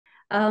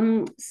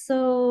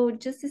So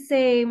just to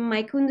say,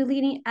 my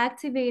Kundalini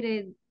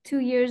activated 2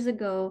 years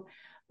ago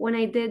when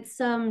I did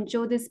some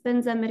Joe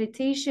Dispenza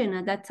meditation.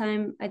 At that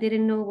time, I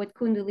didn't know what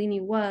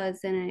Kundalini was,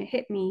 and it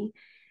hit me.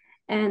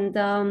 And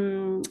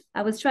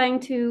I was trying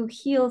to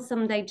heal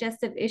some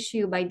digestive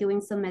issue by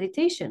doing some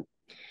meditation.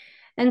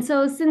 And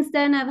so since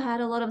then, I've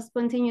had a lot of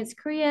spontaneous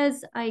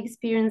kriyas. I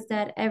experience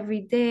that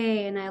every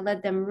day, and I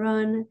let them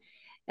run.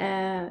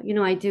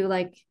 I do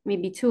like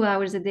maybe 2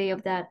 hours a day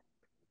of that.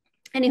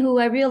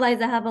 Anywho, I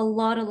realize I have a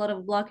lot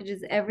of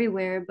blockages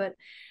everywhere, but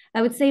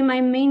I would say my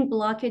main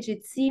blockage,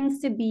 it seems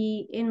to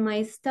be in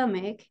my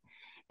stomach.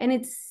 And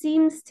it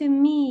seems to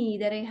me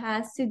that it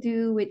has to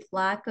do with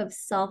lack of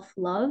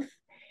self-love.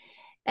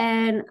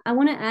 And I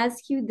want to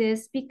ask you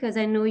this because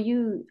I know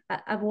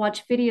I've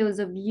watched videos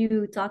of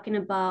you talking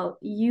about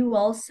you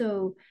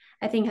also,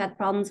 I think, had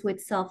problems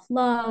with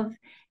self-love,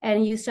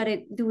 and you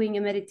started doing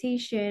a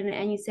meditation,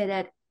 and you said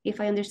that,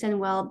 if I understand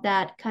well,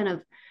 that kind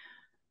of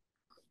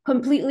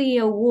completely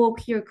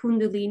awoke your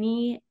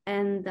kundalini,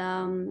 and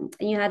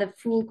you had a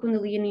full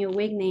kundalini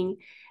awakening.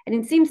 And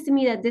it seems to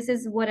me that this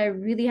is what I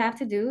really have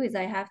to do, is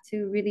I have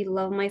to really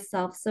love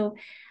myself. So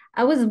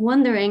I was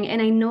wondering,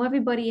 and I know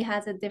everybody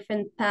has a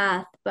different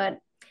path, but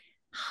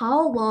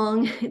how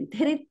long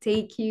did it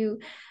take you?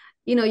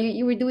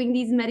 You were doing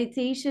these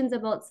meditations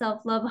about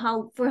self-love.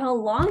 For how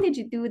long did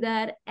you do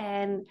that?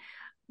 And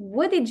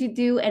what did you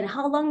do? And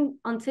how long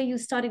until you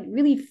started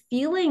really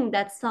feeling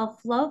that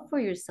self-love for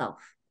yourself?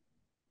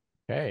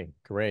 Okay,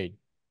 great.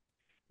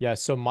 Yeah,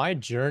 so my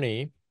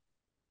journey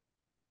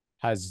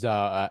has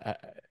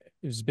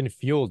has been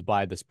fueled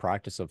by this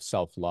practice of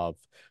self-love.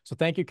 So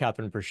thank you,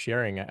 Catherine, for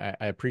sharing. I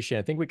appreciate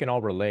it. I think we can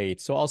all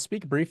relate. So I'll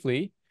speak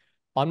briefly.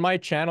 On my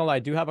channel, I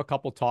do have a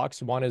couple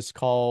talks. One is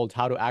called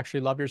How to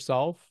Actually Love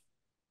Yourself,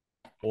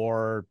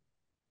 or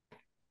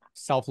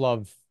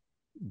Self-Love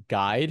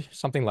Guide,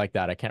 something like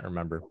that. I can't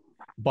remember.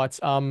 But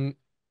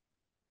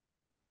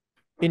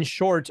in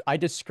short, I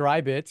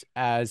describe it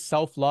as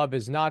self-love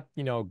is not,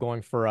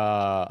 going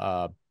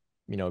for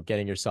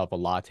getting yourself a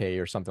latte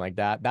or something like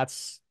that.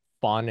 That's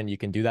fun and you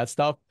can do that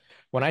stuff.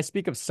 When I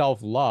speak of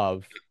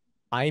self-love,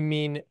 I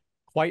mean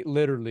quite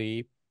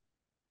literally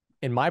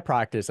in my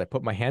practice, I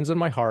put my hands on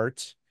my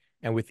heart,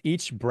 and with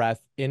each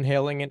breath,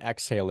 inhaling and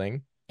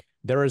exhaling,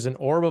 there is an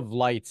orb of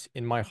light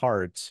in my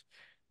heart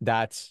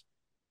that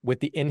with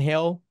the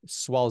inhale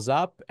swells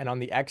up, and on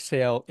the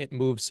exhale, it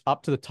moves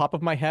up to the top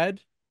of my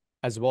head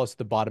as well as to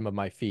the bottom of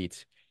my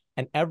feet.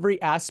 And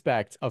every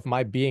aspect of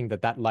my being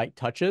that that light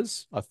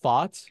touches, a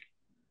thought,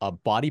 a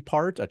body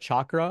part, a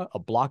chakra, a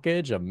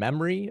blockage, a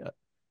memory,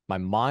 my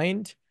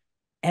mind,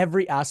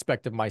 every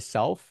aspect of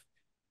myself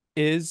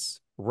is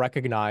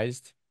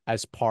recognized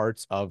as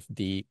parts of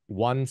the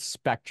one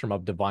spectrum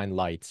of divine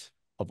light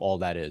of all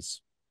that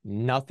is.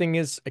 Nothing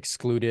is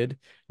excluded,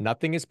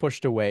 nothing is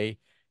pushed away.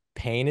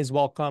 Pain is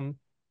welcome,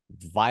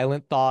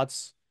 violent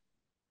thoughts,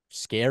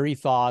 scary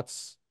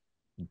thoughts,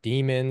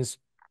 demons,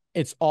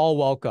 it's all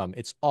welcome.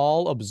 It's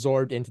all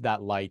absorbed into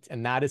that light.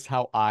 And that is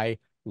how I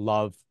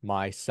love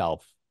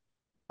myself.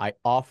 I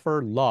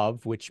offer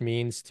love, which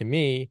means to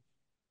me,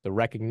 the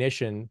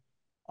recognition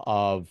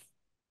of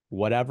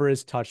whatever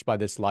is touched by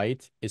this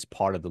light is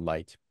part of the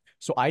light.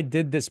 So I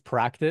did this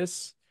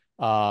practice,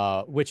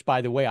 which,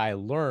 by the way, I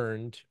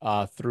learned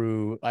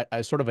through,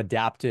 I sort of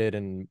adapted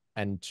and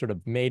sort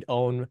of made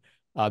own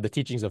the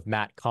teachings of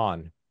Matt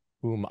Kahn,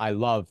 whom I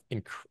love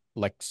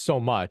like so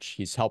much.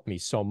 He's helped me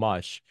so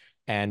much.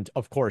 And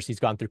of course, he's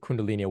gone through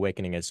Kundalini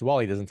awakening as well.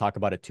 He doesn't talk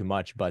about it too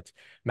much, but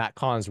Matt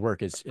Kahn's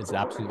work is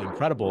absolutely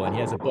incredible. And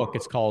he has a book.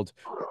 It's called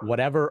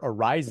Whatever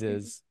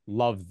Arises,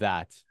 Love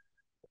That.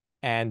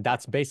 And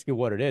that's basically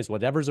what it is.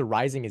 Whatever's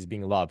arising is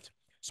being loved.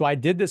 So I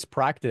did this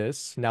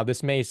practice. Now,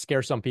 this may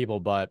scare some people,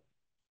 but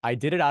I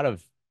did it out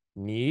of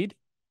need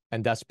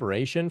and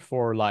desperation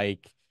for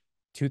like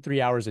 2,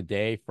 3 hours a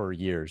day for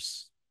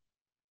years.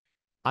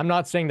 I'm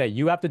not saying that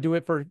you have to do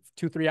it for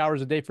 2, 3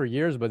 hours a day for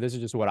years, but this is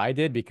just what I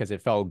did because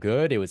it felt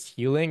good. It was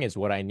healing, is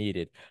what I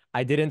needed.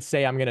 I didn't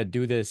say I'm going to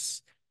do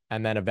this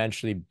and then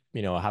eventually,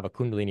 have a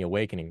Kundalini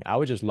awakening. I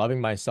was just loving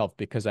myself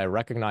because I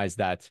recognized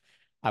that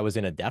I was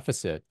in a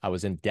deficit. I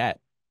was in debt.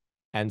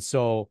 And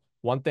so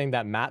one thing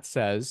that Matt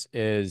says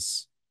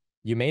is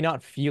you may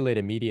not feel it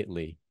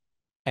immediately.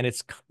 And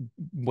it's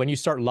when you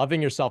start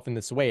loving yourself in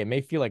this way, it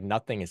may feel like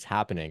nothing is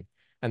happening.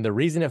 And the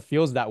reason it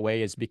feels that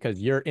way is because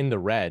you're in the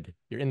red,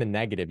 you're in the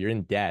negative, you're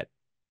in debt.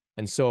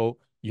 And so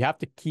you have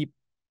to keep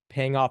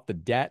paying off the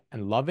debt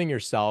and loving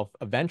yourself.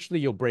 Eventually,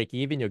 you'll break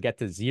even, you'll get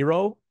to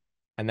zero.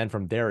 And then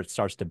from there, it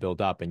starts to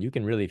build up and you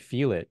can really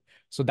feel it.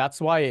 So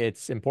that's why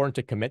it's important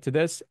to commit to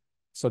this.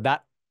 So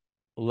that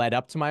led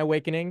up to my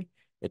awakening.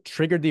 It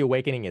triggered the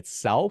awakening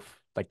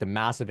itself, like the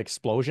massive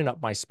explosion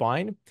up my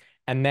spine.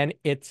 And then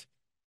it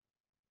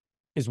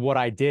is what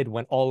I did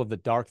when all of the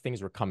dark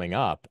things were coming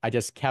up. I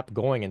just kept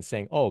going and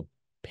saying, oh,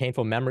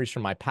 painful memories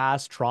from my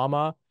past,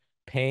 trauma,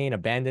 pain,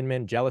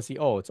 abandonment, jealousy.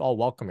 Oh, it's all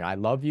welcoming. I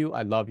love you.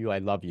 I love you. I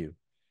love you.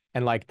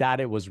 And like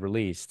that, it was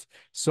released.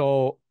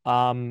 So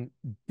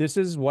this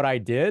is what I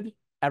did.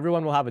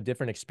 everyone will have a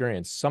different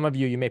experience. Some of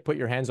you, you may put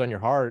your hands on your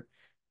heart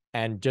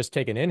and just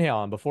take an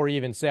inhale. And before you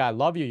even say, I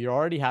love you, you're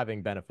already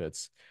having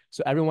benefits.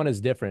 So everyone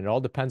is different. It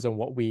all depends on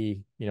what we,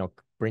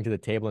 bring to the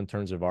table in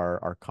terms of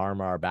our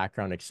karma, our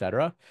background,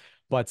 etc.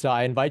 But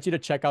I invite you to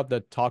check out the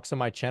talks on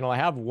my channel. I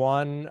have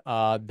one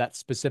that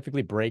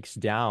specifically breaks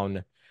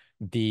down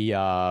the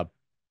uh,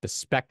 the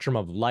spectrum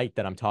of light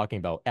that I'm talking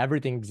about.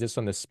 Everything exists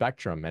on the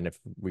spectrum, and if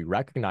we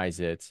recognize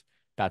it,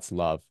 that's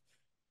love.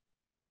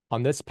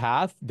 On this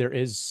path, there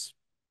is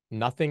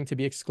nothing to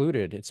be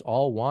excluded. It's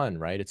all one,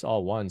 right? It's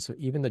all one. So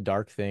even the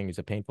dark things,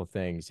 the painful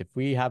things, if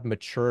we have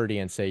maturity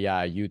and say,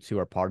 yeah, you two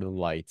are part of the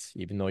light,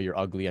 even though you're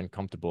ugly,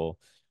 uncomfortable,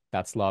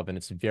 that's love. And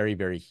it's very,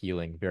 very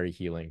healing, very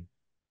healing.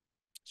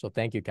 So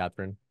thank you,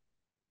 Catherine.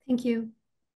 Thank you.